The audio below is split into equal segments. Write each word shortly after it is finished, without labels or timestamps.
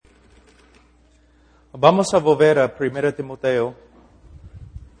Vamos a volver a 1 Timoteo.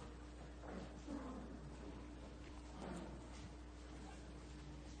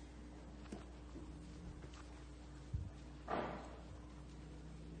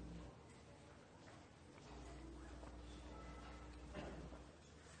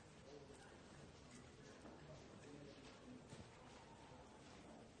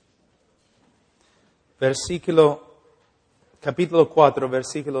 Capítulo 4,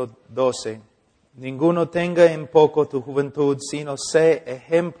 versículo 12. Ninguno tenga en poco tu juventud, sino sé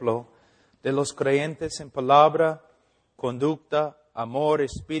ejemplo de los creyentes en palabra, conducta, amor,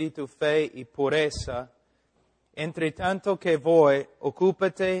 espíritu, fe y pureza. Entre tanto que voy,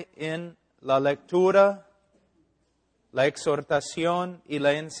 ocúpate en la lectura, la exhortación y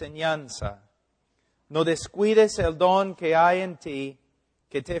la enseñanza. No descuides el don que hay en ti,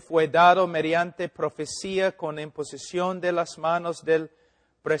 que te fue dado mediante profecía con imposición de las manos del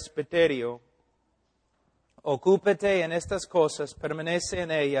presbiterio. Ocúpate en estas cosas, permanece en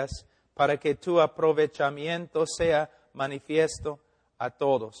ellas, para que tu aprovechamiento sea manifiesto a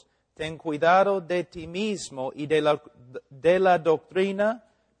todos. Ten cuidado de ti mismo y de la doctrina,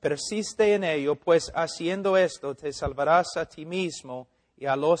 persiste en ello, pues haciendo esto te salvarás a ti mismo y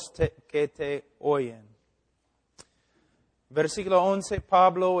a los que te oyen. Versículo 11,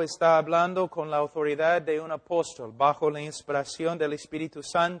 Pablo está hablando con la autoridad de un apóstol, bajo la inspiración del Espíritu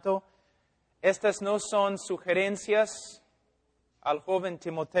Santo. Estas no son sugerencias al joven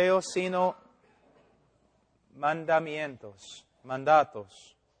Timoteo, sino mandatos.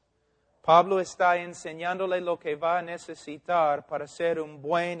 Pablo está enseñándole lo que va a necesitar para ser un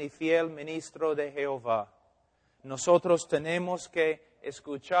buen y fiel ministro de Jehová. Nosotros tenemos que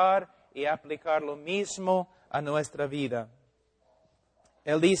escuchar y aplicar lo mismo a nuestra vida.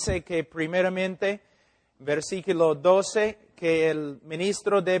 Él dice que primeramente, versículo 12, que el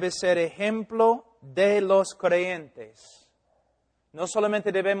ministro debe ser ejemplo de los creyentes. No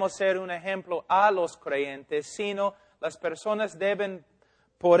solamente debemos ser un ejemplo a los creyentes, sino las personas deben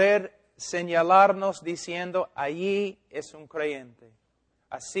poder señalarnos diciendo, allí es un creyente.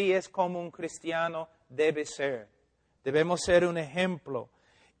 Así es como un cristiano debe ser. Debemos ser un ejemplo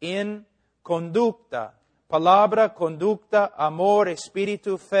en conducta. Palabra, conducta, amor,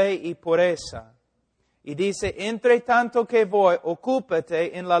 espíritu, fe y pureza. Y dice, entre tanto que voy,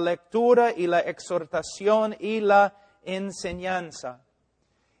 ocúpate en la lectura y la exhortación y la enseñanza.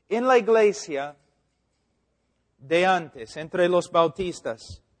 En la iglesia de antes, entre los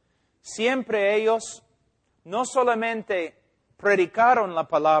bautistas, siempre ellos no solamente predicaron la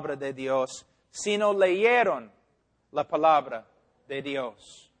palabra de Dios, sino leyeron la palabra de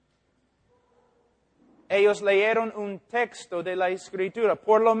Dios. Ellos leyeron un texto de la Escritura,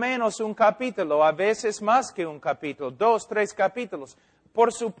 por lo menos un capítulo, a veces más que un capítulo, 2, 3 capítulos.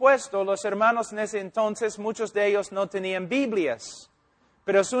 Por supuesto, los hermanos en ese entonces, muchos de ellos no tenían Biblias,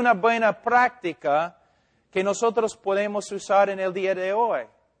 pero es una buena práctica que nosotros podemos usar en el día de hoy.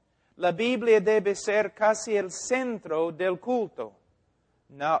 La Biblia debe ser casi el centro del culto.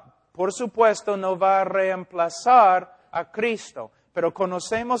 No, por supuesto, no va a reemplazar a Cristo, pero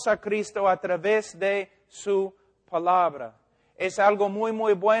conocemos a Cristo a través de su palabra. Es algo muy,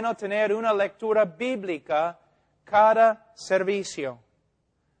 muy bueno tener una lectura bíblica cada servicio,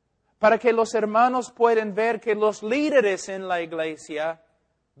 para que los hermanos puedan ver que los líderes en la iglesia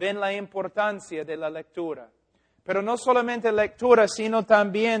ven la importancia de la lectura. Pero no solamente lectura, sino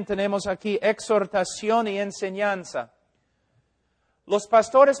también tenemos aquí exhortación y enseñanza. Los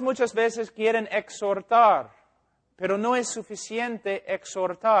pastores muchas veces quieren exhortar, pero no es suficiente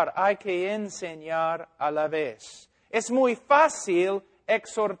exhortar, hay que enseñar a la vez. Es muy fácil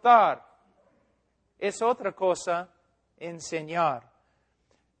exhortar, es otra cosa enseñar.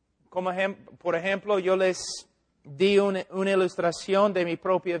 Por ejemplo, yo les di una ilustración de mi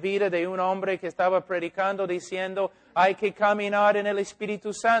propia vida de un hombre que estaba predicando diciendo, hay que caminar en el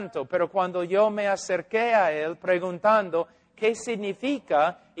Espíritu Santo, pero cuando yo me acerqué a él preguntando, ¿qué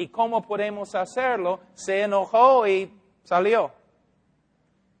significa y cómo podemos hacerlo? Se enojó y salió.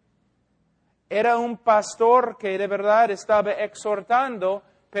 Era un pastor que de verdad estaba exhortando,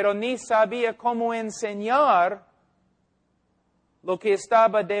 pero ni sabía cómo enseñar lo que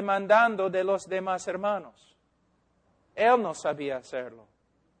estaba demandando de los demás hermanos. Él no sabía hacerlo.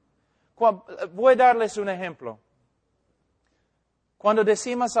 Voy a darles un ejemplo. Cuando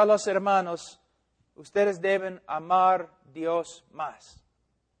decimos a los hermanos, ustedes deben amar a Dios más.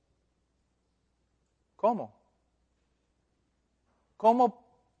 ¿Cómo? ¿Cómo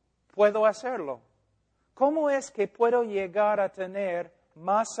puedo hacerlo? ¿Cómo es que puedo llegar a tener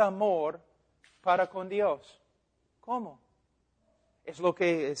más amor para con Dios? ¿Cómo? Es lo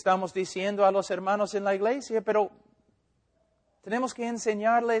que estamos diciendo a los hermanos en la iglesia, pero tenemos que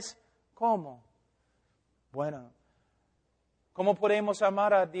enseñarles cómo. Bueno, ¿cómo podemos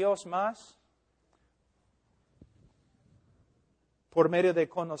amar a Dios más? Por medio de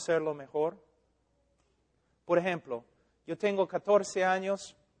conocerlo mejor. Por ejemplo, yo tengo 14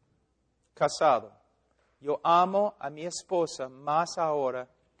 años casado. Yo amo a mi esposa más ahora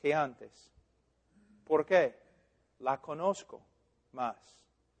que antes. ¿Por qué? La conozco más.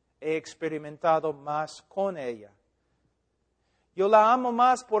 He experimentado más con ella. Yo la amo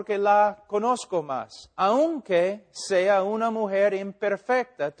más porque la conozco más. Aunque sea una mujer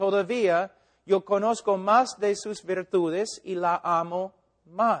imperfecta, todavía yo conozco más de sus virtudes y la amo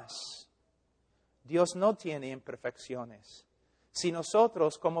más. Dios no tiene imperfecciones. Si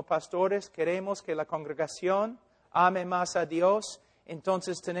nosotros como pastores queremos que la congregación ame más a Dios,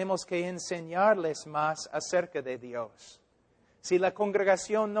 entonces tenemos que enseñarles más acerca de Dios. Si la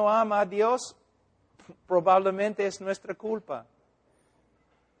congregación no ama a Dios, probablemente es nuestra culpa.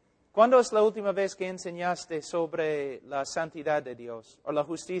 ¿Cuándo es la última vez que enseñaste sobre la santidad de Dios, o la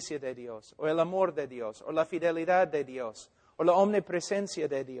justicia de Dios, o el amor de Dios, o la fidelidad de Dios, o la omnipresencia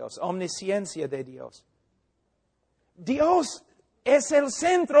de Dios, omnisciencia de Dios? Dios es el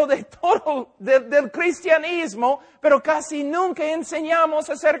centro de todo del cristianismo, pero casi nunca enseñamos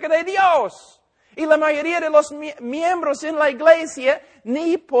acerca de Dios. Y la mayoría de los miembros en la iglesia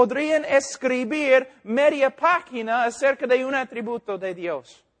ni podrían escribir media página acerca de un atributo de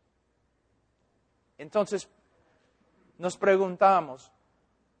Dios. Entonces, nos preguntamos,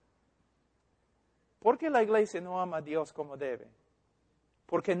 ¿por qué la iglesia no ama a Dios como debe?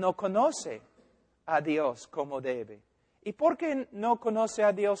 Porque no conoce a Dios como debe. ¿Y por qué no conoce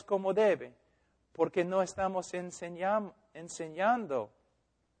a Dios como debe? Porque no estamos enseñando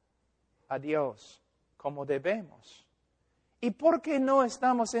a Dios como debemos. ¿Y por qué no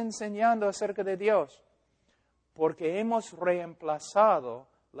estamos enseñando acerca de Dios? Porque hemos reemplazado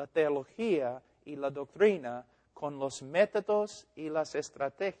la teología y la doctrina con los métodos y las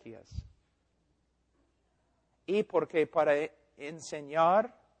estrategias. Y porque para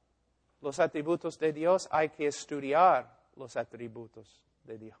enseñar los atributos de Dios hay que estudiar los atributos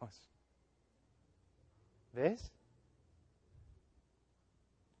de Dios. ¿Ves?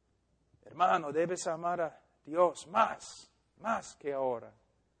 Hermano, debes amar a Dios más que ahora.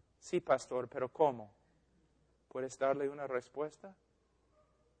 Sí, pastor, pero ¿cómo? ¿Puedes darle una respuesta?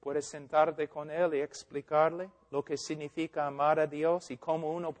 ¿Puedes sentarte con Él y explicarle lo que significa amar a Dios y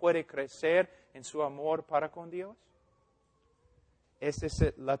cómo uno puede crecer en su amor para con Dios? Esta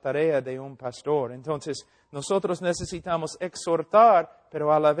es la tarea de un pastor. Entonces, nosotros necesitamos exhortar,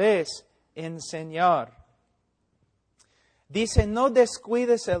 pero a la vez enseñar. Dice, no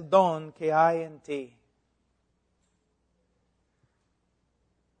descuides el don que hay en ti.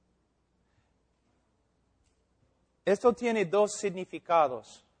 Esto tiene dos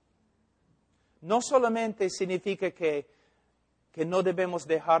significados. No solamente significa que no debemos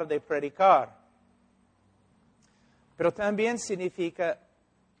dejar de predicar, pero también significa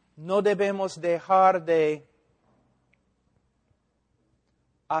no debemos dejar de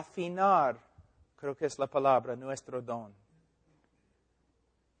afinar, creo que es la palabra, nuestro don.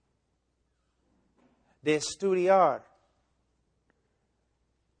 De estudiar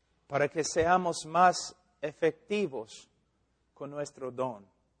para que seamos más efectivos con nuestro don.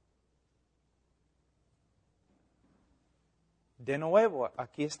 De nuevo,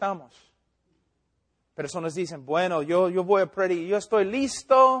 aquí estamos. Personas dicen, bueno, yo voy a predicar, yo estoy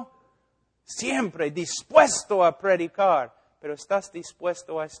listo, siempre dispuesto a predicar, pero ¿estás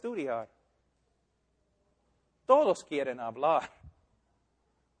dispuesto a estudiar? Todos quieren hablar,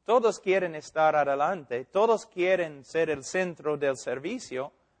 todos quieren estar adelante, todos quieren ser el centro del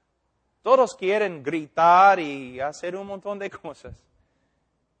servicio, todos quieren gritar y hacer un montón de cosas.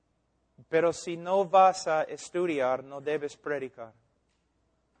 Pero si no vas a estudiar, no debes predicar.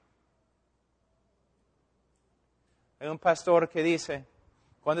 Hay un pastor que dice,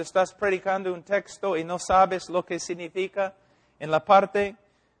 cuando estás predicando un texto y no sabes lo que significa, en la parte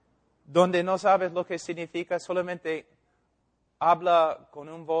donde no sabes lo que significa, solamente habla con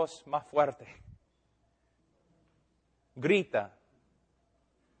una voz más fuerte. Grita.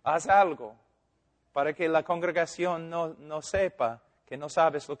 Haz algo para que la congregación no sepa que no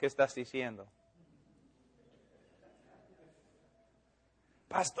sabes lo que estás diciendo.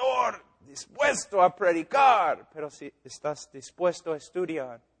 Pastor, dispuesto a predicar, pero si estás dispuesto a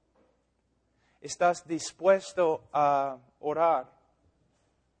estudiar, estás dispuesto a orar,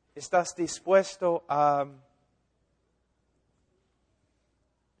 estás dispuesto a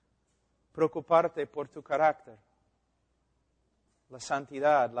preocuparte por tu carácter. la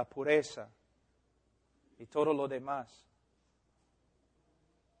santidad, la pureza y todo lo demás.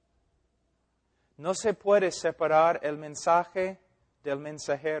 No se puede separar el mensaje del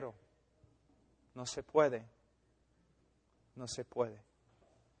mensajero. No se puede. No se puede.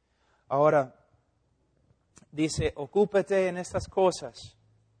 Ahora, dice, ocúpate en estas cosas.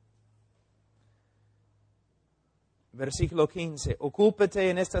 Versículo 15, ocúpate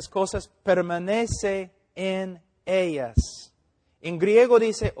en estas cosas, permanece en ellas. En griego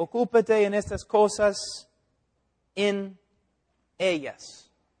dice, ocúpate en estas cosas en ellas.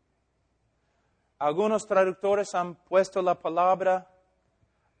 Algunos traductores han puesto la palabra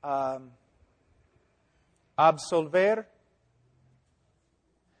absolver,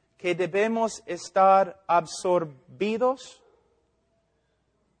 que debemos estar absorbidos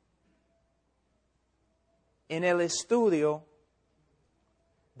en el estudio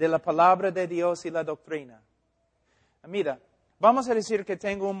de la palabra de Dios y la doctrina. Mira, vamos a decir que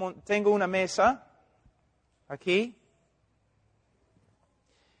tengo una mesa aquí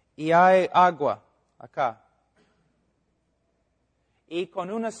y hay agua acá. Y con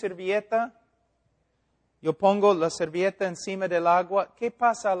una servilleta, yo pongo la servilleta encima del agua. ¿Qué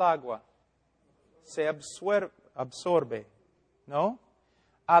pasa al agua? Se absorbe, ¿no?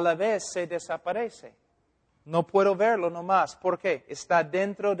 A la vez se desaparece. No puedo verlo nomás. ¿Por qué? Está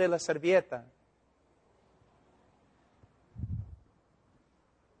dentro de la servilleta.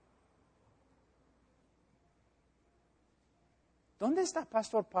 ¿Dónde está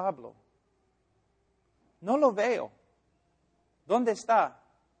Pastor Pablo? No lo veo. ¿Dónde está?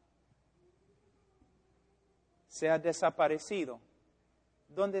 Se ha desaparecido.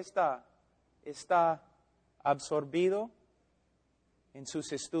 ¿Dónde está? Está absorbido en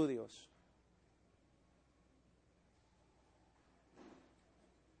sus estudios.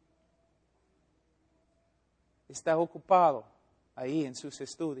 Está ocupado ahí en sus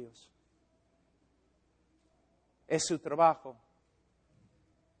estudios. Es su trabajo.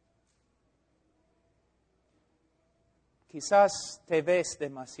 Quizás te ves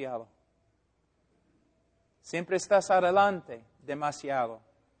demasiado. Siempre estás adelante demasiado.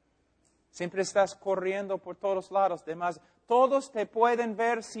 Siempre estás corriendo por todos lados demasiado. Todos te pueden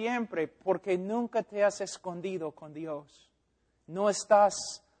ver siempre porque nunca te has escondido con Dios. No estás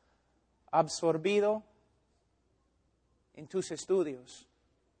absorbido en tus estudios,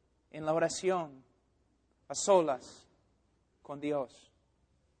 en la oración, a solas con Dios.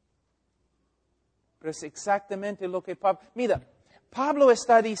 Pero es exactamente lo que Pablo... Mira, Pablo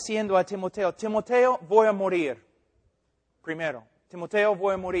está diciendo a Timoteo, Timoteo, voy a morir. Primero, Timoteo,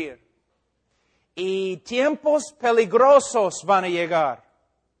 voy a morir. Y tiempos peligrosos van a llegar.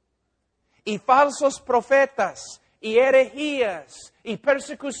 Y falsos profetas, y herejías, y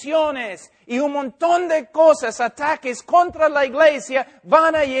persecuciones, y un montón de cosas, ataques contra la iglesia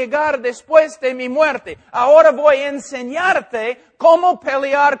van a llegar después de mi muerte. Ahora voy a enseñarte cómo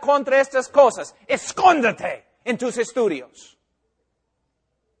pelear contra estas cosas. Escóndete en tus estudios.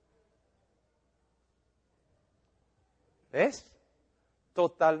 ¿Ves?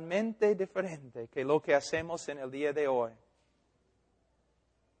 Totalmente diferente que lo que hacemos en el día de hoy.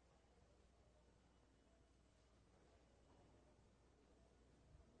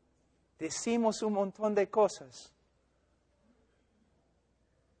 Decimos un montón de cosas,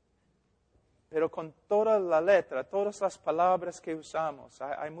 pero con toda la letra, todas las palabras que usamos,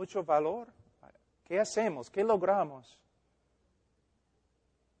 ¿hay mucho valor? ¿Qué hacemos? ¿Qué logramos?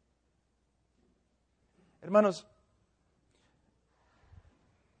 Hermanos,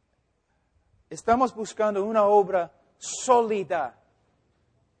 estamos buscando una obra sólida,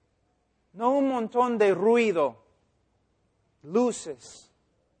 no un montón de ruido, luces,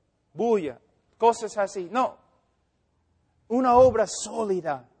 bulla, cosas así. No, una obra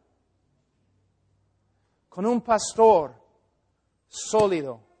sólida, con un pastor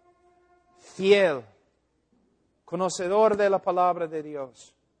sólido, fiel, conocedor de la palabra de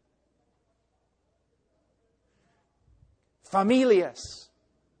Dios. Familias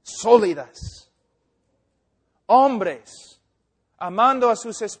sólidas, hombres amando a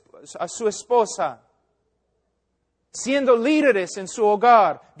su esposa, siendo líderes en su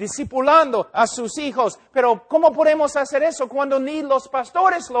hogar, discipulando a sus hijos. Pero ¿cómo podemos hacer eso cuando ni los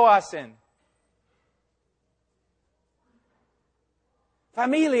pastores lo hacen?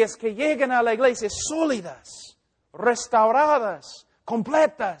 Familias que llegan a la iglesia sólidas, restauradas,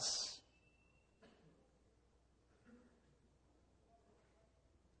 completas.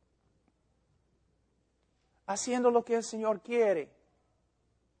 Haciendo lo que el Señor quiere.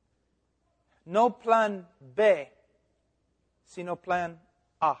 No plan B, sino plan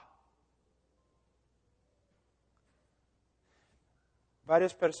A.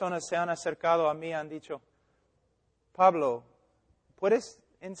 Varias personas se han acercado a mí y han dicho, Pablo, ¿puedes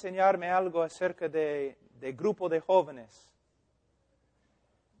enseñarme algo acerca de grupo de jóvenes?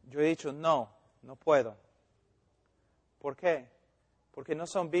 Yo he dicho, no puedo. ¿Por qué? Porque no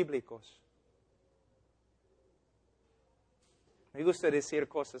son bíblicos. Me gusta decir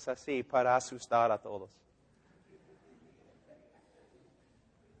cosas así para asustar a todos.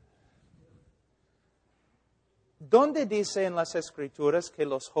 ¿Dónde dice en las Escrituras que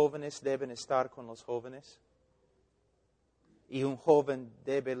los jóvenes deben estar con los jóvenes? Y un joven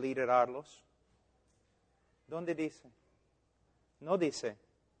debe liderarlos. ¿Dónde dice? No dice.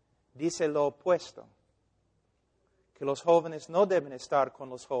 Dice lo opuesto. Que los jóvenes no deben estar con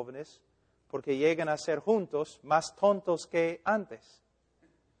los jóvenes porque llegan a ser juntos más tontos que antes.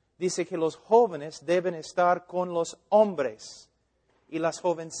 Dice que los jóvenes deben estar con los hombres y las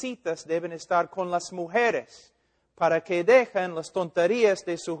jovencitas deben estar con las mujeres para que dejen las tonterías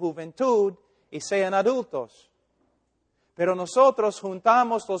de su juventud y sean adultos. Pero nosotros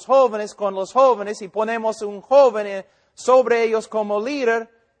juntamos los jóvenes con los jóvenes y ponemos un joven sobre ellos como líder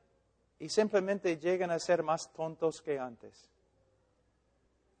y simplemente llegan a ser más tontos que antes.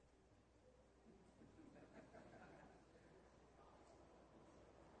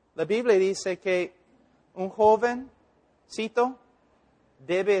 La Biblia dice que un jovencito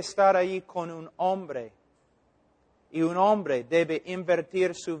debe estar allí con un hombre. Y un hombre debe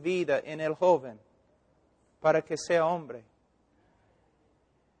invertir su vida en el joven para que sea hombre.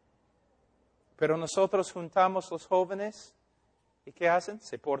 Pero nosotros juntamos los jóvenes y ¿qué hacen?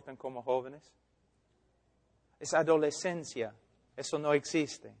 Se portan como jóvenes. Es adolescencia. Eso no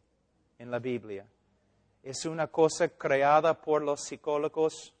existe en la Biblia. Es una cosa creada por los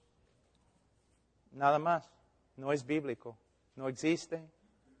psicólogos. Nada más. No es bíblico. No existe.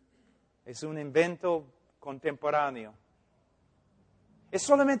 Es un invento contemporáneo. Es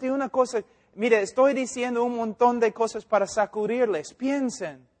solamente una cosa. Mire, estoy diciendo un montón de cosas para sacudirles.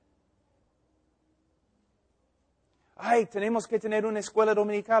 Piensen. Tenemos que tener una escuela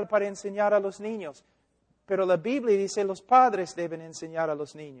dominical para enseñar a los niños. Pero la Biblia dice los padres deben enseñar a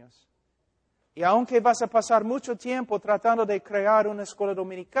los niños. Y aunque vas a pasar mucho tiempo tratando de crear una escuela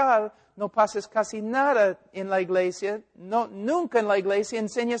dominical, no pases casi nada en la iglesia, nunca en la iglesia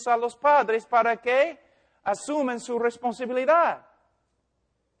enseñas a los padres para que asumen su responsabilidad.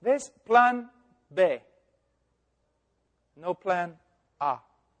 ¿Ves? Plan B. No plan A.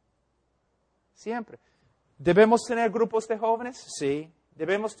 Siempre. ¿Debemos tener grupos de jóvenes? Sí.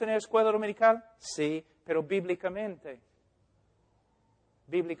 ¿Debemos tener escuela dominical? Sí, pero bíblicamente.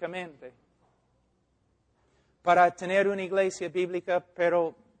 Bíblicamente. Para tener una iglesia bíblica,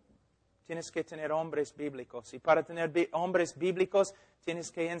 pero tienes que tener hombres bíblicos. Y para tener hombres bíblicos,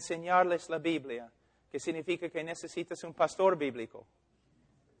 tienes que enseñarles la Biblia, que significa que necesitas un pastor bíblico.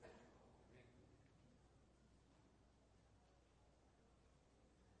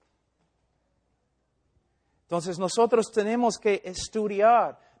 Entonces nosotros tenemos que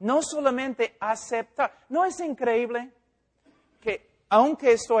estudiar, no solamente aceptar. ¿No es increíble que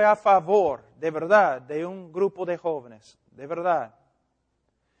aunque estoy a favor, de verdad, de un grupo de jóvenes, de verdad,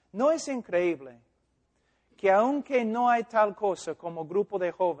 no es increíble que aunque no hay tal cosa como grupo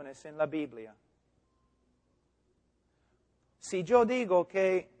de jóvenes en la Biblia, si yo digo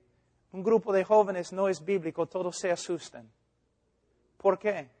que un grupo de jóvenes no es bíblico, todos se asustan. ¿Por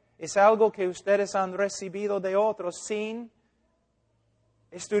qué? Es algo que ustedes han recibido de otros sin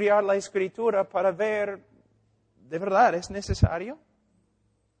estudiar la Escritura para ver, ¿de verdad es necesario?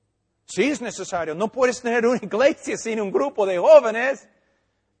 Sí es necesario. No puedes tener una iglesia sin un grupo de jóvenes.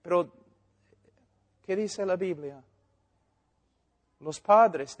 Pero, ¿qué dice la Biblia? Los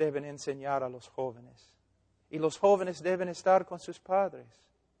padres deben enseñar a los jóvenes. Y los jóvenes deben estar con sus padres.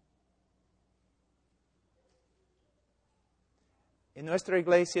 En nuestra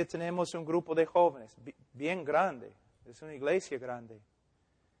iglesia tenemos un grupo de jóvenes bien grande. Es una iglesia grande.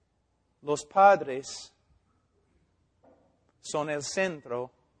 Los padres son el centro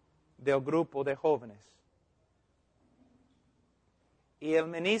del grupo de jóvenes. Y el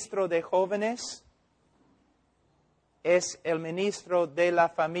ministro de jóvenes es el ministro de la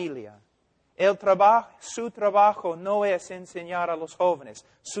familia. Su trabajo no es enseñar a los jóvenes.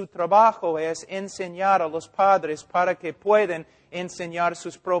 Su trabajo es enseñar a los padres para que puedan enseñar a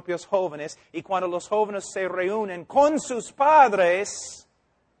sus propios jóvenes. Y cuando los jóvenes se reúnen con sus padres,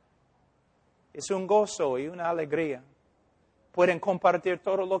 es un gozo y una alegría. Pueden compartir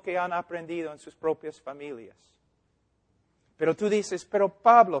todo lo que han aprendido en sus propias familias. Pero tú dices, pero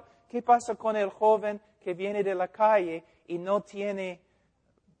Pablo, ¿qué pasa con el joven que viene de la calle y no tiene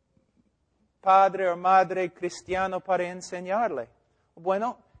padre o madre cristiano para enseñarle?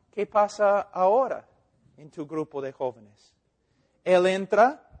 Bueno, ¿qué pasa ahora en tu grupo de jóvenes? Él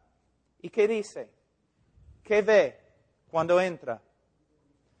entra y ¿qué dice? ¿Qué ve cuando entra?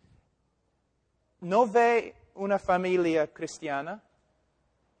 No ve una familia cristiana.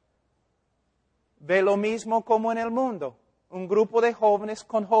 Ve lo mismo como en el mundo. Un grupo de jóvenes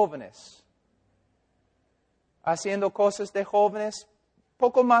con jóvenes. Haciendo cosas de jóvenes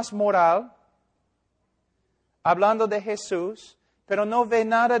poco más moral. Hablando de Jesús. Pero no ve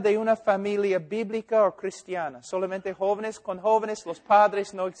nada de una familia bíblica o cristiana. Solamente jóvenes con jóvenes, los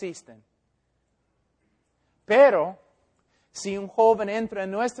padres no existen. Pero, si un joven entra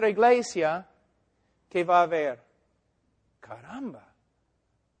en nuestra iglesia, ¿qué va a ver? ¡Caramba!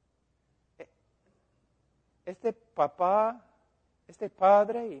 Este papá, este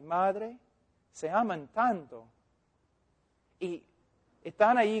padre y madre se aman tanto. Y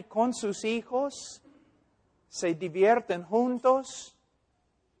están ahí con sus hijos, se divierten juntos,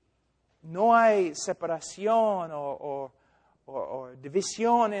 no hay separación o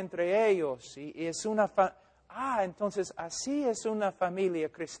división entre ellos. Y es una entonces así es una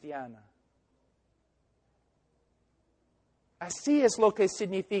familia cristiana. Así es lo que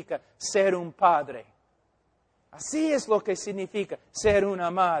significa ser un padre. Así es lo que significa ser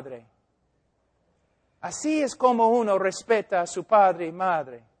una madre. Así es como uno respeta a su padre y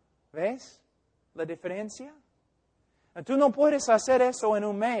madre. ¿Ves la diferencia? Tú no puedes hacer eso en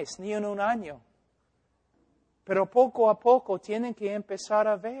un mes ni en un año. Pero poco a poco tienen que empezar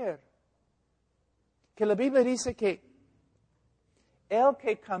a ver que la Biblia dice que el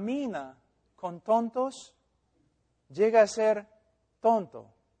que camina con tontos llega a ser tonto.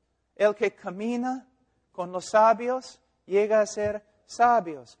 El que camina con los sabios llega a ser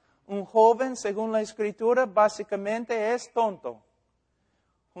sabios. Un joven, según la Escritura, básicamente es tonto.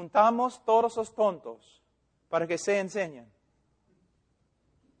 Juntamos todos los tontos para que se enseñen.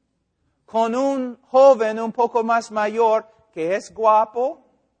 Con un joven un poco más mayor que es guapo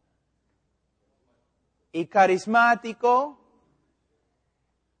y carismático,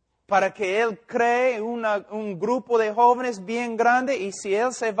 para que él cree un grupo de jóvenes bien grande, y si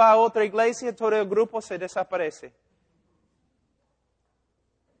él se va a otra iglesia, todo el grupo se desaparece.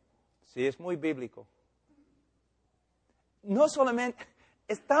 Sí, es muy bíblico. No solamente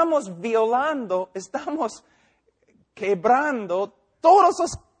estamos violando, estamos quebrando todos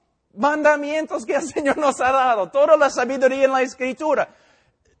los mandamientos que el Señor nos ha dado, toda la sabiduría en la Escritura.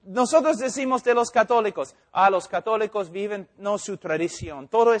 Nosotros decimos de los católicos, los católicos viven, no su tradición,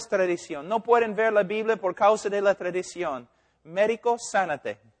 todo es tradición. No pueden ver la Biblia por causa de la tradición. Médico,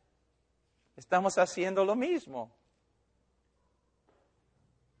 sánate. Estamos haciendo lo mismo.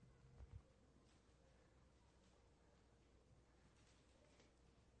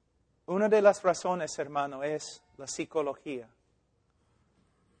 Una de las razones, hermano, es la psicología.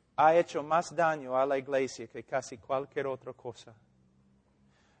 Ha hecho más daño a la iglesia que casi cualquier otra cosa.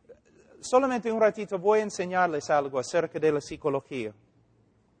 Solamente un ratito voy a enseñarles algo acerca de la psicología.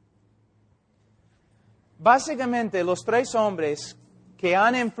 Básicamente, los tres hombres que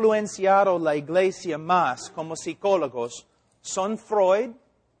han influenciado la iglesia más como psicólogos son Freud,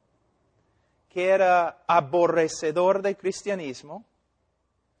 que era aborrecedor del cristianismo,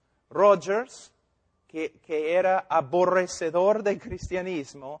 Rogers, que era aborrecedor del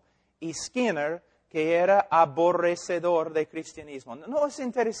cristianismo, y Skinner, que era aborrecedor del cristianismo. ¿No es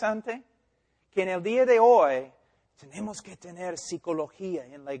interesante que en el día de hoy tenemos que tener psicología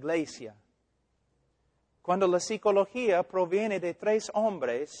en la iglesia? Cuando la psicología proviene de tres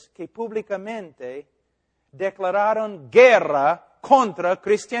hombres que públicamente declararon guerra contra el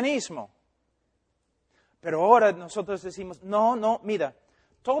cristianismo. Pero ahora nosotros decimos, no, mira,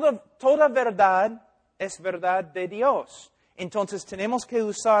 toda verdad es verdad de Dios. Entonces tenemos que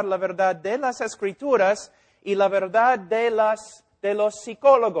usar la verdad de las Escrituras y la verdad de los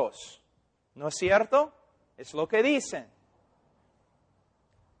psicólogos. ¿No es cierto? Es lo que dicen.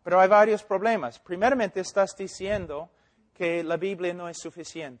 Pero hay varios problemas. Primeramente, estás diciendo que la Biblia no es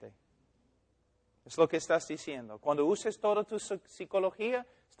suficiente. Es lo que estás diciendo. Cuando uses toda tu psicología,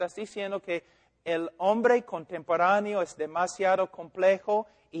 estás diciendo que el hombre contemporáneo es demasiado complejo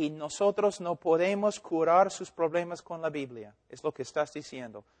y nosotros no podemos curar sus problemas con la Biblia. Es lo que estás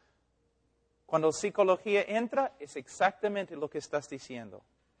diciendo. Cuando la psicología entra, es exactamente lo que estás diciendo.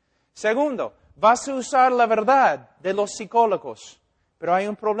 Segundo, vas a usar la verdad de los psicólogos, pero hay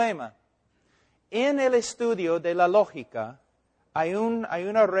un problema. En el estudio de la lógica hay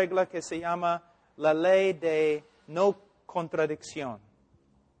una regla que se llama la ley de no contradicción.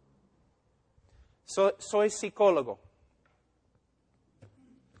 Soy psicólogo.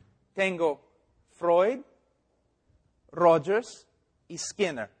 Tengo Freud, Rogers y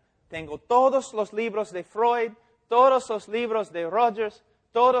Skinner. Tengo todos los libros de Freud, todos los libros de Rogers,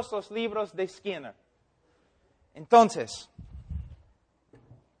 todos los libros de Skinner. Entonces,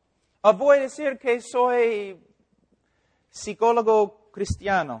 voy a decir que soy psicólogo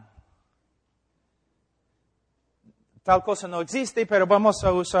cristiano. Tal cosa no existe, pero vamos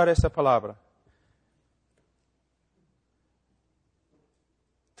a usar esta palabra.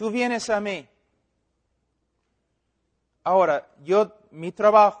 Tú vienes a mí. Ahora, mi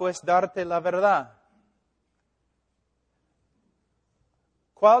trabajo es darte la verdad.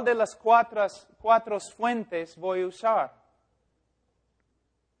 ¿Cuál de las cuatro fuentes voy a usar?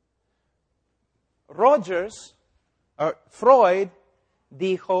 Freud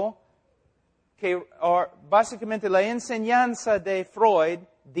dijo que básicamente la enseñanza de Freud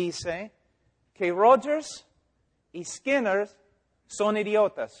dice que Rogers y Skinner son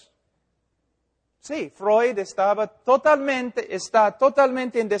idiotas. Sí, Freud está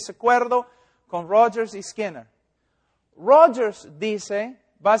totalmente en desacuerdo con Rogers y Skinner. Rogers dice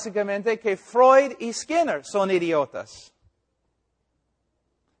básicamente que Freud y Skinner son idiotas.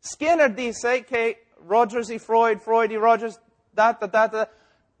 Skinner dice que Rogers y Freud y Rogers,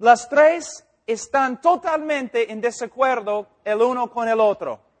 las tres están totalmente en desacuerdo el uno con el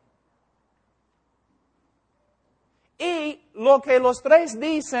otro. Y lo que los tres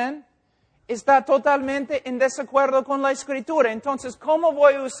dicen está totalmente en desacuerdo con la Escritura. Entonces, ¿cómo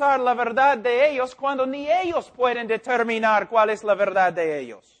voy a usar la verdad de ellos cuando ni ellos pueden determinar cuál es la verdad de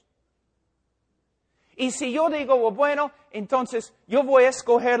ellos? Y si yo digo, bueno, entonces yo voy a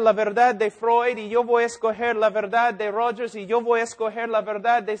escoger la verdad de Freud y yo voy a escoger la verdad de Rogers y yo voy a escoger la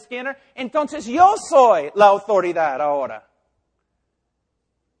verdad de Skinner, entonces yo soy la autoridad ahora.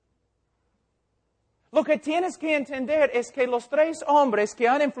 Lo que tienes que entender es que los tres hombres que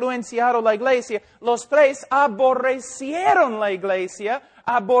han influenciado la iglesia, los tres aborrecieron la iglesia,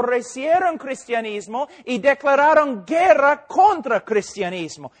 aborrecieron cristianismo y declararon guerra contra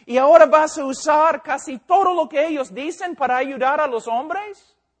cristianismo. ¿Y ahora vas a usar casi todo lo que ellos dicen para ayudar a los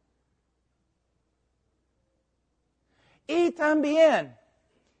hombres? Y también,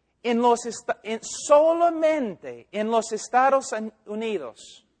 solamente en los Estados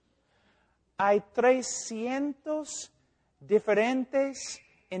Unidos, hay 300 diferentes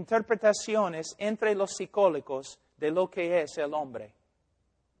interpretaciones entre los psicólogos de lo que es el hombre.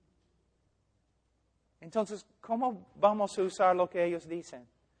 Entonces, ¿cómo vamos a usar lo que ellos dicen?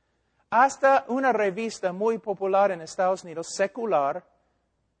 Hasta una revista muy popular en Estados Unidos, secular,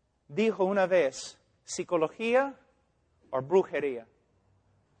 dijo una vez, psicología o brujería.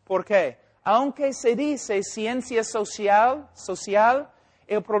 ¿Por qué? Aunque se dice ciencia social,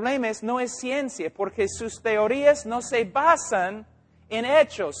 el problema no es ciencia, porque sus teorías no se basan en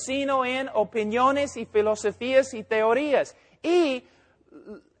hechos, sino en opiniones y filosofías y teorías. Y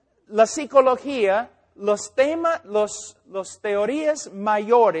la psicología, las teorías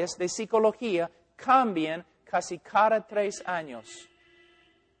mayores de psicología cambian casi cada 3 años.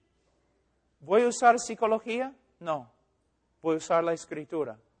 ¿Voy a usar psicología? No. Voy a usar la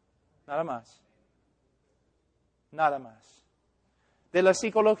Escritura. Nada más. Nada más. De la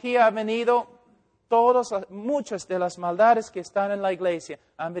psicología han venido muchas de las maldades que están en la iglesia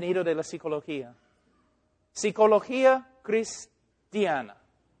han venido de la psicología. Psicología cristiana.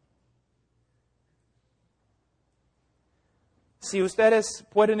 Si ustedes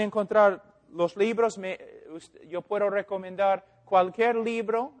pueden encontrar los libros, yo puedo recomendar cualquier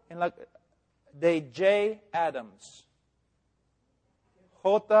libro de J. Adams.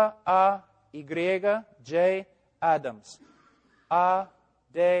 J. Adams.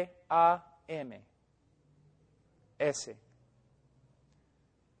 A-D-A-M-S.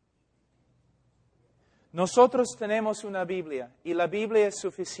 Nosotros tenemos una Biblia y la Biblia es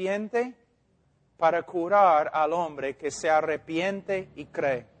suficiente para curar al hombre que se arrepiente y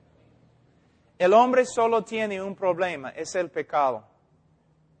cree. El hombre solo tiene un problema, es el pecado.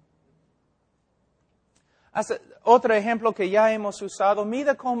 Otro ejemplo que ya hemos usado,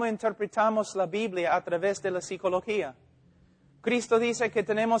 mira cómo interpretamos la Biblia a través de la psicología. Cristo dice que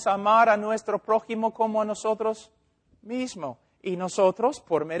tenemos que amar a nuestro prójimo como a nosotros mismos. Y nosotros,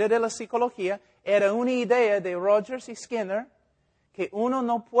 por medio de la psicología, era una idea de Rogers y Skinner que uno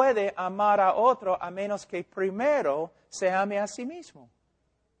no puede amar a otro a menos que primero se ame a sí mismo.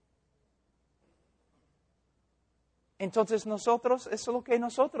 Entonces eso es lo que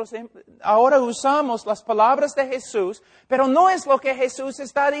nosotros ahora usamos las palabras de Jesús, pero no es lo que Jesús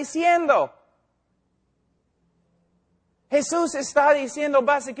está diciendo. Jesús está diciendo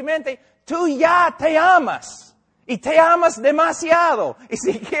básicamente, tú ya te amas. Y te amas demasiado. Y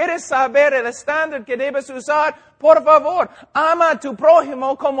si quieres saber el estándar que debes usar, por favor, ama a tu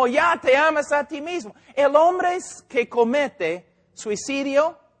prójimo como ya te amas a ti mismo. El hombre que comete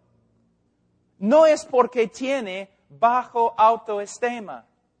suicidio no es porque tiene bajo autoestima.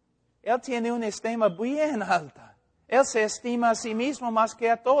 Él tiene una estima bien alta. Él se estima a sí mismo más que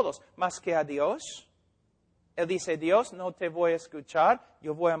a todos, más que a Dios. Él dice, Dios, no te voy a escuchar,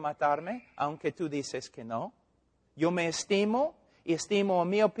 yo voy a matarme, aunque tú dices que no. Yo me estimo y estimo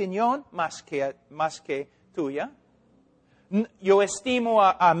mi opinión más que tuya. Yo estimo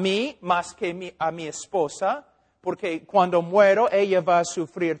a mí más que a mi esposa, porque cuando muero ella va a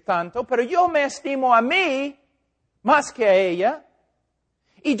sufrir tanto, pero yo me estimo a mí más que a ella.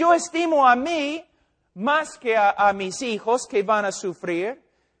 Y yo estimo a mí más que a mis hijos que van a sufrir.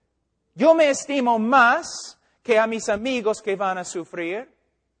 Yo me estimo más que a mis amigos que van a sufrir.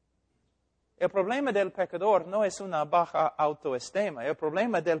 El problema del pecador no es una baja autoestima. El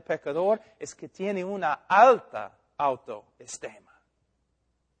problema del pecador es que tiene una alta autoestima.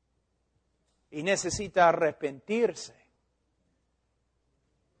 Y necesita arrepentirse.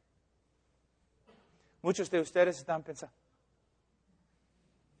 Muchos de ustedes están pensando,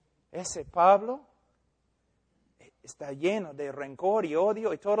 ese Pablo está lleno de rencor y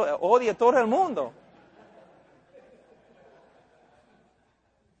odio y odia a todo el mundo.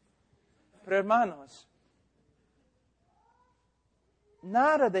 Pero hermanos,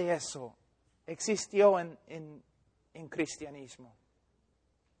 nada de eso existió en cristianismo.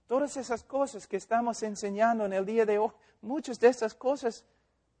 Todas esas cosas que estamos enseñando en el día de hoy, muchas de esas cosas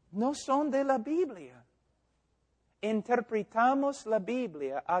no son de la Biblia. Interpretamos la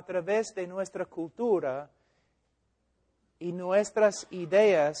Biblia a través de nuestra cultura y nuestras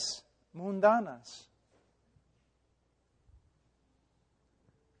ideas mundanas.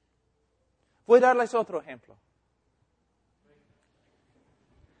 Voy a darles otro ejemplo.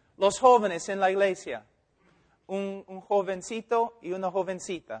 Los jóvenes en la iglesia, un jovencito y una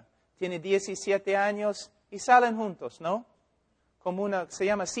jovencita, tiene 17 años y salen juntos, ¿no? Se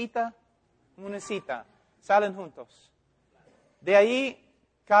llama cita, una cita, salen juntos. De ahí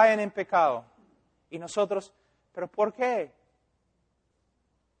caen en pecado. Y nosotros, ¿pero por qué?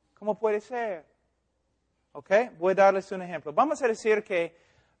 ¿Cómo puede ser? ¿Ok? Voy a darles un ejemplo. Vamos a decir que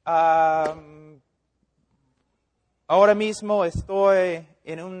ahora mismo estoy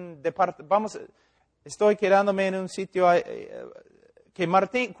en un departamento, estoy quedándome en un sitio que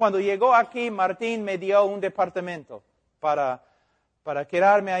Martín, cuando llegó aquí, Martín me dio un departamento para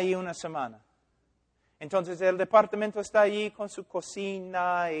quedarme ahí una semana. Entonces el departamento está allí con su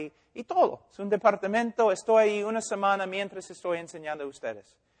cocina y todo. Es un departamento, estoy ahí una semana mientras estoy enseñando a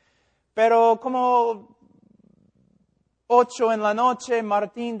ustedes. Pero como 8 en la noche,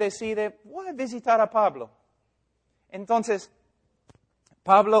 Martín decide, voy a visitar a Pablo. Entonces,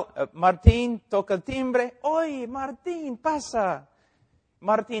 Martín toca el timbre. Oye, Martín, pasa.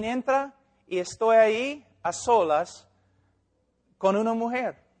 Martín entra y estoy ahí a solas con una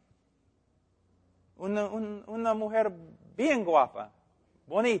mujer. Una mujer bien guapa,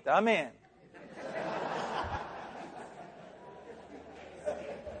 bonita, amén.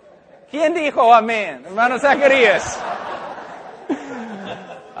 ¿Quién dijo amén? Hermano Zacarías.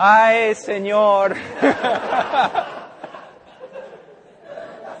 Ay, Señor.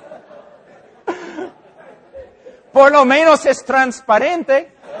 Por lo menos es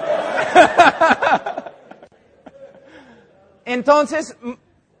transparente. Entonces,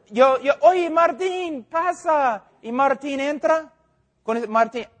 oye, Martín, pasa. Y Martín entra.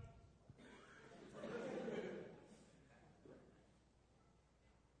 Martín.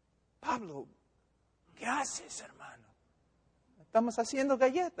 Pablo, ¿qué haces, hermano? Estamos haciendo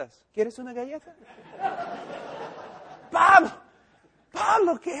galletas. ¿Quieres una galleta?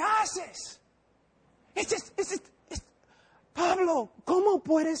 Pablo, ¿qué haces? Pablo, ¿cómo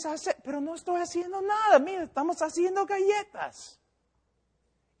puedes hacer? Pero no estoy haciendo nada. Mira, estamos haciendo galletas.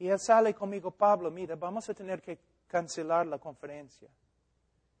 Y él sale conmigo, Pablo, mira, vamos a tener que cancelar la conferencia.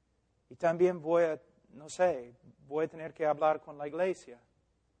 Y también voy a tener que hablar con la iglesia.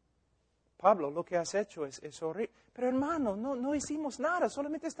 Pablo, lo que has hecho es horrible. Pero hermano, no hicimos nada,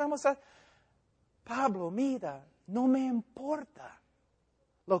 solamente estamos Pablo, mira, no me importa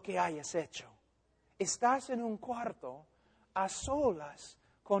lo que hayas hecho. Estás en un cuarto a solas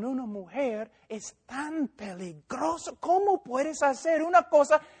con una mujer, es tan peligroso. ¿Cómo puedes hacer una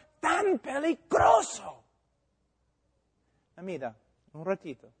cosa tan peligrosa? Mira, un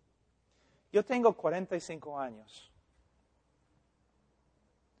ratito. Yo tengo 45 años.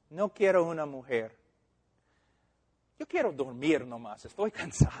 No quiero una mujer. Yo quiero dormir nomás, estoy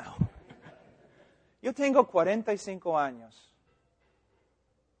cansado. Yo tengo 45 años.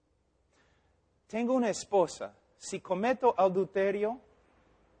 Tengo una esposa. Si cometo adulterio,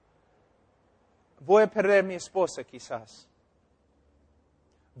 voy a perder a mi esposa quizás.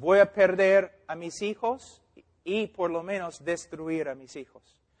 Voy a perder a mis hijos y por lo menos destruir a mis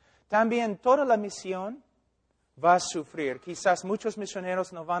hijos. También toda la misión va a sufrir. Quizás muchos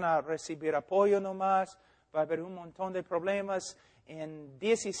misioneros no van a recibir apoyo nomás. Va a haber un montón de problemas en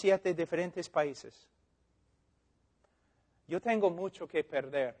 17 diferentes países. Yo tengo mucho que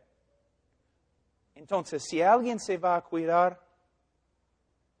perder. Entonces, si alguien se va a cuidar,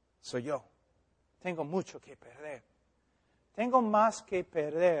 soy yo. Tengo mucho que perder. Tengo más que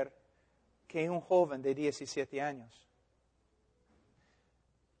perder que un joven de 17 años.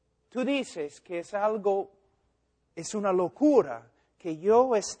 Tú dices que es una locura que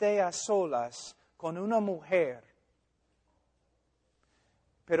yo esté a solas con una mujer.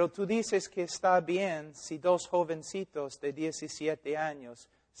 Pero tú dices que está bien si dos jovencitos de 17 años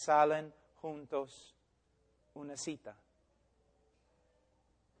salen juntos una cita.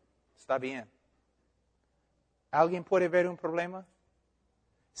 Está bien. ¿Alguien puede ver un problema?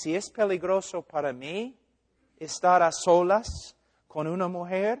 Si es peligroso para mí estar a solas con una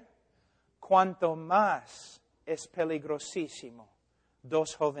mujer, cuanto más es peligrosísimo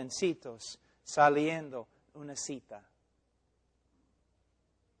dos jovencitos saliendo una cita.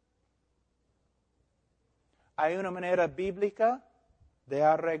 Hay una manera bíblica de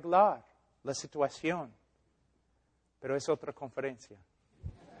arreglar la situación, pero es otra conferencia.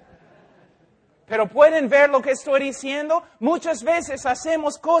 Pero pueden ver lo que estoy diciendo. Muchas veces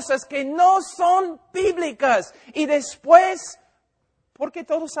hacemos cosas que no son bíblicas y después, ¿por qué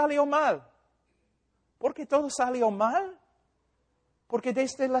todo salió mal? ¿Por qué todo salió mal? Porque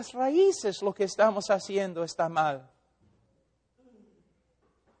desde las raíces lo que estamos haciendo está mal.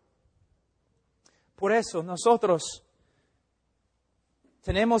 Por eso nosotros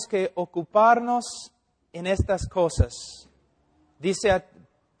tenemos que ocuparnos en estas cosas. Dice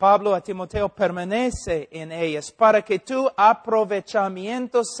Pablo a Timoteo, permanece en ellas para que tu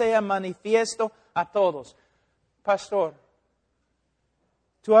aprovechamiento sea manifiesto a todos. Pastor,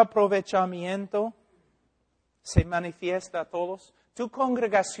 ¿tu aprovechamiento se manifiesta a todos? ¿Tu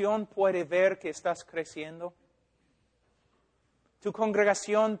congregación puede ver que estás creciendo? ¿Tu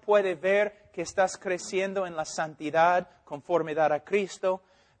congregación puede ver que estás creciendo en la santidad, conformidad a Cristo?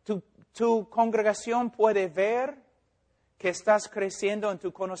 ¿Tu congregación puede ver que estás creciendo en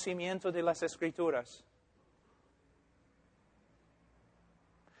tu conocimiento de las Escrituras?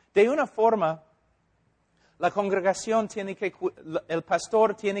 De una forma, la congregación el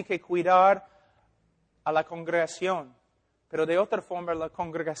pastor tiene que cuidar a la congregación, pero de otra forma la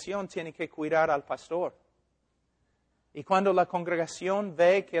congregación tiene que cuidar al pastor. Y cuando la congregación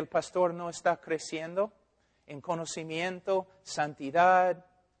ve que el pastor no está creciendo en conocimiento, santidad,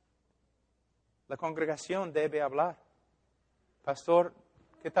 la congregación debe hablar. Pastor,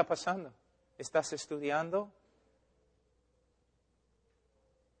 ¿qué está pasando? ¿Estás estudiando?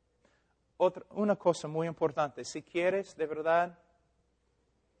 Una cosa muy importante, si quieres de verdad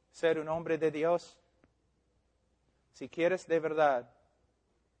ser un hombre de Dios, si quieres de verdad,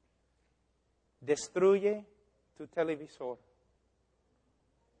 destruye tu televisor.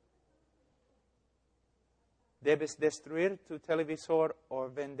 Debes destruir tu televisor o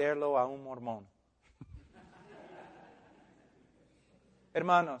venderlo a un mormón.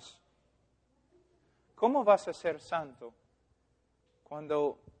 Hermanos, ¿cómo vas a ser santo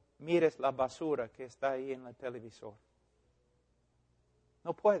cuando mires la basura que está ahí en el televisor?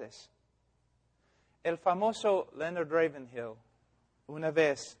 No puedes. El famoso Leonard Ravenhill, una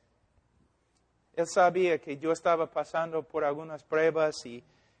vez, él sabía que yo estaba pasando por algunas pruebas y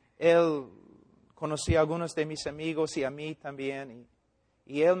él conocía a algunos de mis amigos y a mí también.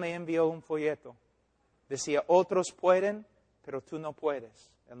 Y él me envió un folleto. Decía, otros pueden, pero tú no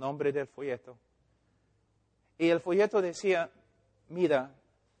puedes. El nombre del folleto. Y el folleto decía, mira,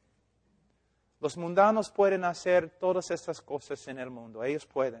 los mundanos pueden hacer todas estas cosas en el mundo. Ellos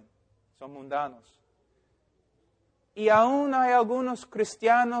pueden. Son mundanos. Y aún hay algunos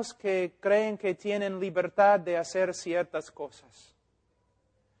cristianos que creen que tienen libertad de hacer ciertas cosas.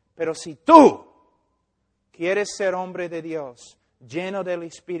 Pero si tú quieres ser hombre de Dios, lleno del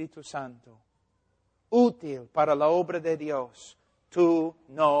Espíritu Santo, útil para la obra de Dios, tú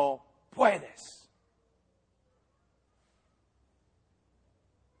no puedes.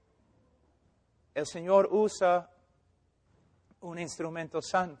 El Señor usa un instrumento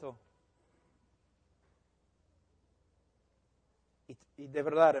santo. Y de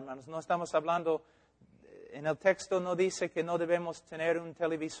verdad, hermanos, no estamos hablando en el texto no dice que no debemos tener un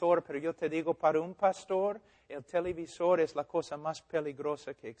televisor, pero yo te digo, para un pastor, el televisor es la cosa más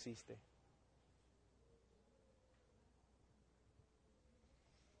peligrosa que existe.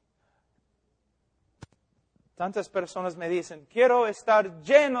 Tantas personas me dicen, quiero estar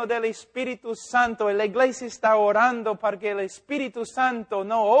lleno del Espíritu Santo, y la iglesia está orando para que el Espíritu Santo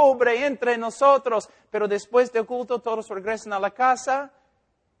no obre entre nosotros, pero después del culto todos regresan a la casa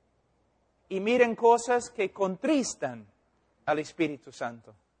y miren cosas que contristan al Espíritu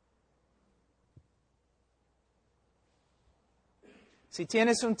Santo. Si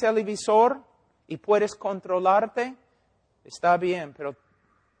tienes un televisor y puedes controlarte, está bien, pero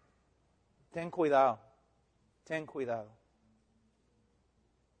ten cuidado. Ten cuidado.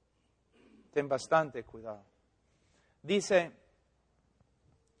 Ten bastante cuidado. Dice,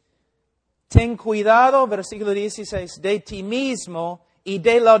 ten cuidado, versículo 16, de ti mismo y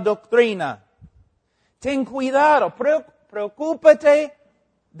de la doctrina. Ten cuidado, preocúpate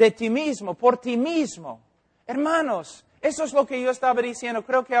de ti mismo, por ti mismo. Hermanos, eso es lo que yo estaba diciendo.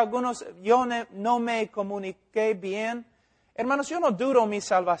 Creo que algunos, yo no me comuniqué bien. Hermanos, yo no dudo mi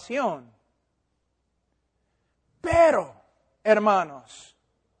salvación. Pero, hermanos,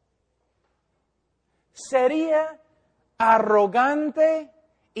 sería arrogante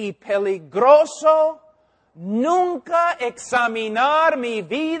y peligroso nunca examinar mi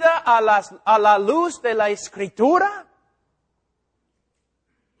vida a la luz de la Escritura.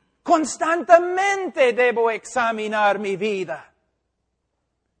 Constantemente debo examinar mi vida.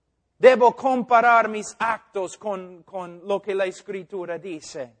 Debo comparar mis actos con lo que la Escritura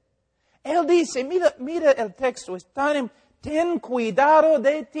dice. Él dice, mira el texto, ten cuidado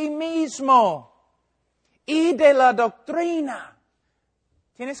de ti mismo y de la doctrina.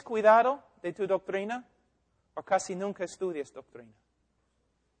 ¿Tienes cuidado de tu doctrina? ¿O casi nunca estudias doctrina?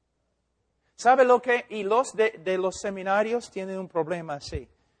 ¿Sabe lo que? Y los de los seminarios tienen un problema así.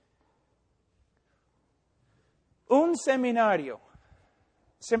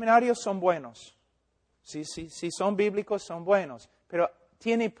 Seminarios son buenos. Si son bíblicos, son buenos. Pero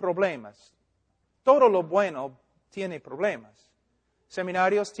tiene problemas. Todo lo bueno tiene problemas.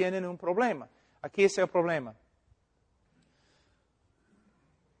 Seminarios tienen un problema. Aquí es el problema.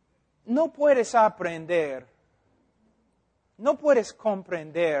 No puedes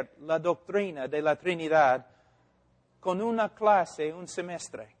comprender la doctrina de la Trinidad con una clase, un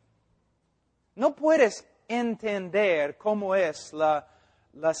semestre. No puedes entender cómo es la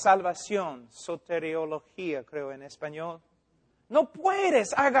salvación, soteriología, creo en español. No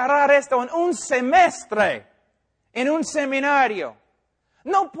puedes agarrar esto en un semestre, en un seminario.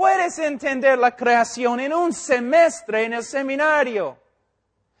 No puedes entender la creación en un semestre en el seminario.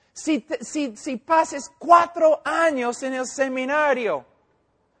 Si pases 4 años en el seminario,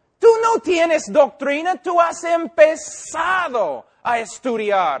 tú no tienes doctrina, tú has empezado a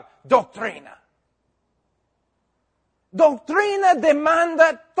estudiar doctrina. Doctrina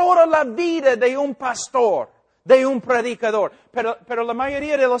demanda toda la vida de un pastor, de un predicador. Pero la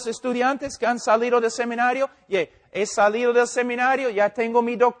mayoría de los estudiantes que han salido del seminario, he salido del seminario, ya tengo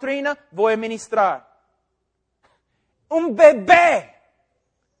mi doctrina, voy a ministrar. Un bebé,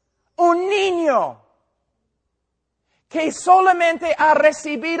 un niño, que solamente ha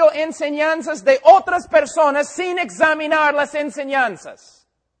recibido enseñanzas de otras personas sin examinar las enseñanzas.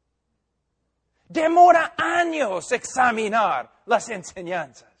 Demora años examinar las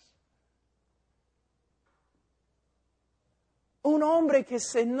enseñanzas. Un hombre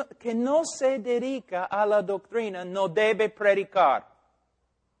que no se dedica a la doctrina no debe predicar.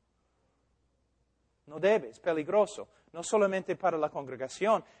 No debe, es peligroso. No solamente para la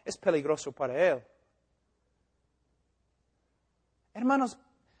congregación, es peligroso para él. Hermanos,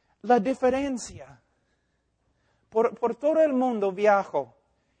 la diferencia. Por todo el mundo viajo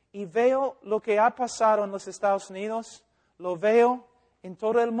y veo lo que ha pasado en los Estados Unidos, lo veo en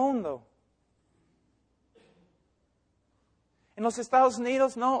todo el mundo. En los Estados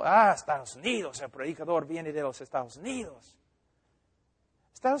Unidos, no, Estados Unidos, el predicador viene de los Estados Unidos.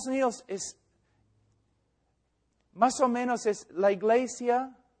 Estados Unidos es, más o menos es la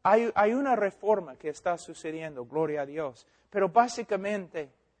iglesia, hay una reforma que está sucediendo, gloria a Dios. Pero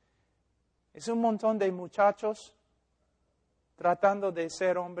básicamente es un montón de muchachos tratando de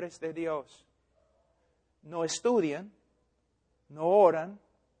ser hombres de Dios. No estudian, no oran,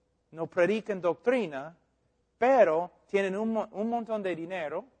 no predican doctrina, pero tienen un montón de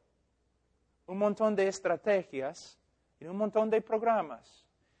dinero, un montón de estrategias y un montón de programas.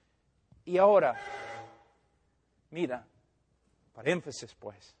 Y ahora, mira, para énfasis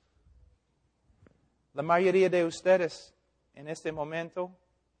pues, la mayoría de ustedes en este momento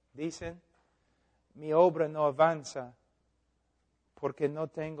dicen, mi obra no avanza porque no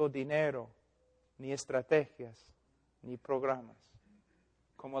tengo dinero, ni estrategias, ni programas,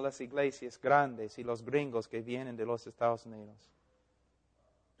 como las iglesias grandes y los gringos que vienen de los Estados Unidos.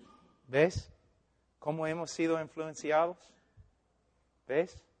 ¿Ves cómo hemos sido influenciados?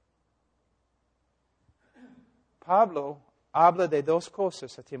 ¿Ves? Pablo habla de dos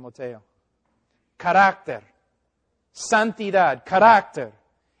cosas a Timoteo: carácter, santidad, carácter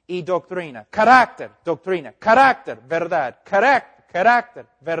y doctrina. Carácter, doctrina, carácter, verdad, carácter,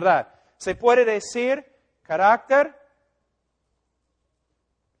 verdad. Se puede decir carácter,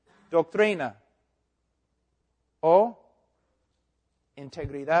 doctrina o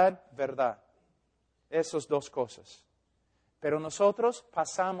integridad, verdad. Esas dos cosas. Pero nosotros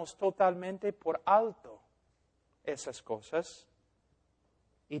pasamos totalmente por alto esas cosas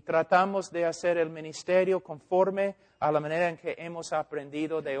y tratamos de hacer el ministerio conforme a la manera en que hemos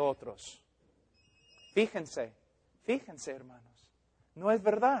aprendido de otros. Fíjense, hermanos, no es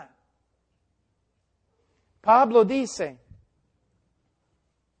verdad. Pablo dice,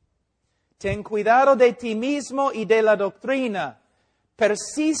 ten cuidado de ti mismo y de la doctrina.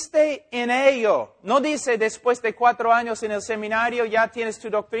 Persiste en ello. No dice después de 4 años en el seminario ya tienes tu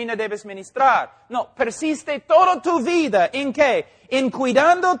doctrina, debes ministrar. No, persiste toda tu vida. ¿En qué? En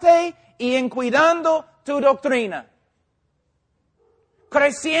cuidándote y en cuidando tu doctrina.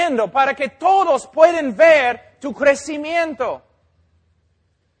 Creciendo para que todos puedan ver tu crecimiento.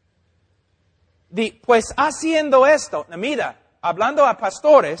 Pues haciendo esto, mira, hablando a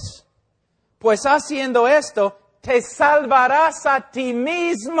pastores, pues haciendo esto, te salvarás a ti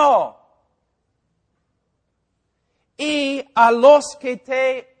mismo y a los que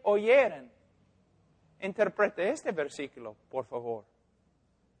te oyeren. Interprete este versículo, por favor.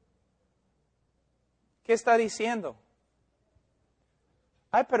 ¿Qué está diciendo?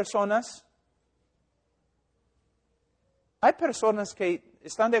 Hay personas que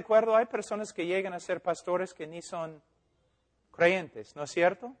están de acuerdo, hay personas que llegan a ser pastores que ni son creyentes, ¿no es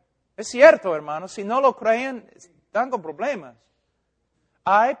cierto? Es cierto, hermanos, si no lo creen, están con problemas.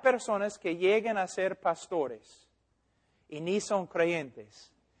 Hay personas que llegan a ser pastores y ni son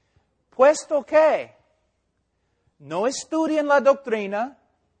creyentes, puesto que no estudian la doctrina,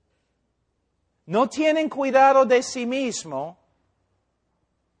 no tienen cuidado de sí mismo,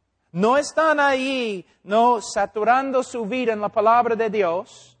 no están ahí, no saturando su vida en la palabra de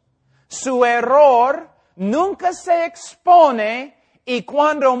Dios. Su error nunca se expone y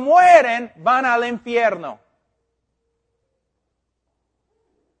cuando mueren van al infierno.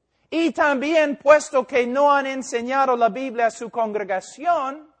 Y también, puesto que no han enseñado la Biblia a su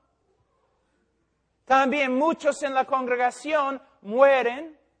congregación, también muchos en la congregación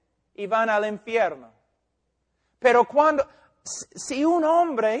mueren y van al infierno. Pero si un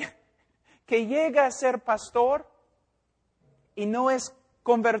hombre que llega a ser pastor y no es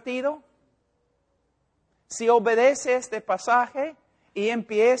convertido, si obedece este pasaje y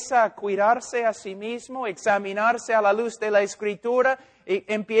empieza a cuidarse a sí mismo, examinarse a la luz de la Escritura y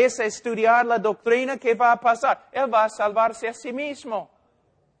empieza a estudiar la doctrina, ¿qué va a pasar? Él va a salvarse a sí mismo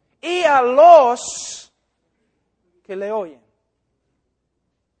y a los que le oyen.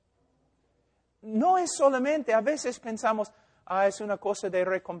 No es solamente, a veces pensamos, es una cosa de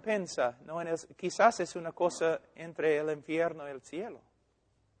recompensa. No, quizás es una cosa entre el infierno y el cielo.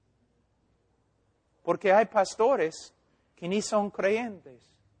 Porque hay pastores que ni son creyentes.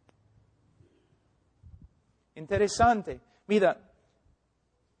 Interesante. Mira,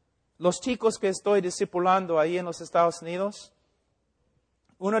 los chicos que estoy discipulando ahí en los Estados Unidos,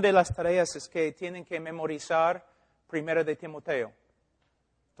 una de las tareas es que tienen que memorizar 1 de Timoteo,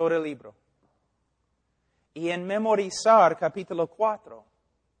 todo el libro. Y en memorizar capítulo 4,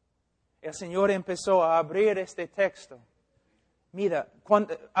 el Señor empezó a abrir este texto. Mira,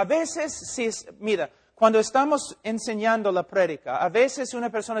 cuando estamos enseñando la prédica, a veces una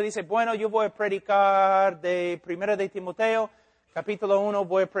persona dice, bueno, yo voy a predicar de 1 de Timoteo, capítulo 1,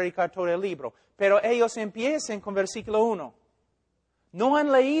 voy a predicar todo el libro. Pero ellos empiezan con versículo 1. No han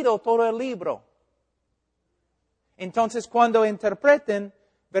leído todo el libro. Entonces, cuando interpreten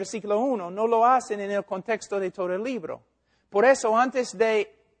versículo 1, no lo hacen en el contexto de todo el libro. Por eso, antes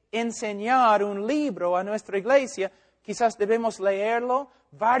de enseñar un libro a nuestra iglesia, quizás debemos leerlo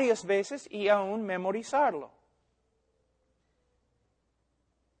varias veces y aún memorizarlo.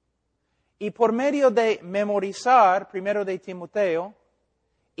 Y por medio de memorizar 1 de Timoteo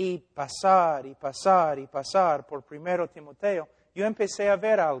y pasar por 1 Timoteo, yo empecé a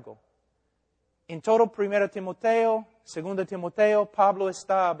ver algo. En todo 1 Timoteo, 2 Timoteo, Pablo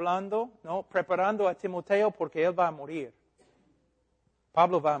está hablando, preparando a Timoteo porque él va a morir.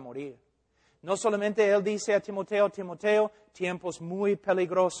 Pablo va a morir. No solamente él dice a Timoteo, tiempos muy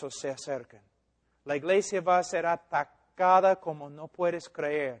peligrosos se acercan. La iglesia va a ser atacada como no puedes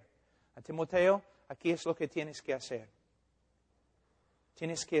creer. A Timoteo, aquí es lo que tienes que hacer.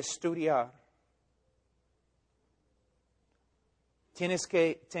 Tienes que estudiar. Tienes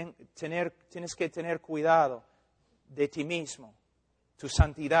que tener cuidado de ti mismo, tu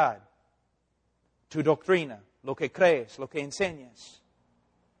santidad, tu doctrina, lo que crees, lo que enseñas.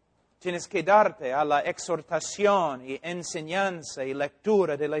 Tienes que darte a la exhortación y enseñanza y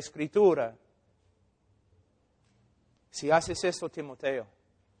lectura de la Escritura. Si haces esto, Timoteo,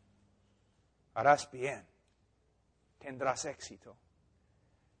 harás bien, tendrás éxito.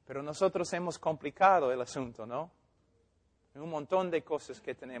 Pero nosotros hemos complicado el asunto, ¿no? Hay un montón de cosas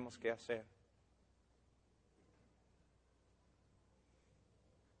que tenemos que hacer.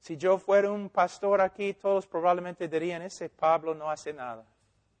 Si yo fuera un pastor aquí, todos probablemente dirían, ese Pablo no hace nada.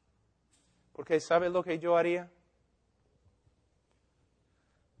 Porque ¿sabe lo que yo haría?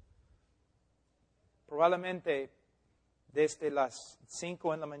 Probablemente desde las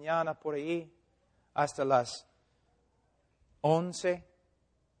 5 de la mañana por ahí hasta las 11,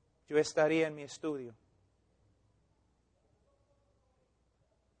 yo estaría en mi estudio.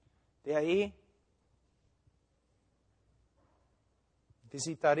 De ahí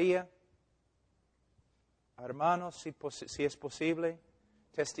visitaría a hermanos si es posible,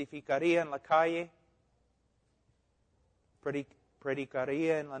 testificaría en la calle,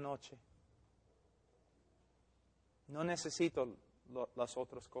 predicaría en la noche. No necesito las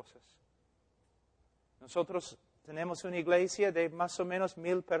otras cosas. Nosotros tenemos una iglesia de más o menos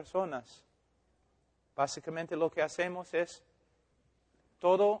 1,000 personas. Básicamente lo que hacemos es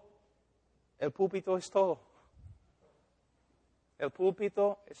todo. El púlpito es todo. El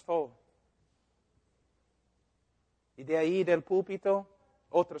púlpito es todo. Y de ahí del púlpito,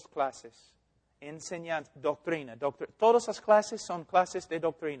 otras clases. Enseñanza, doctrina. Todas las clases son clases de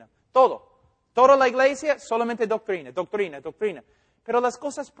doctrina. Todo. Toda la iglesia, solamente doctrina. Pero las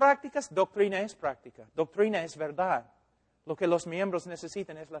cosas prácticas, doctrina es práctica. Doctrina es verdad. Lo que los miembros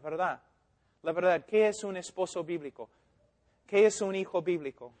necesitan es la verdad. La verdad, ¿qué es un esposo bíblico? ¿Qué es un hijo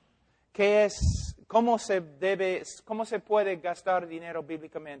bíblico? ¿Cómo se puede gastar dinero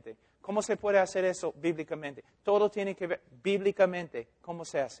bíblicamente? ¿Cómo se puede hacer eso bíblicamente? Todo tiene que ver bíblicamente. ¿Cómo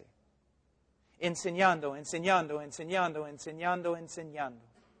se hace? Enseñando.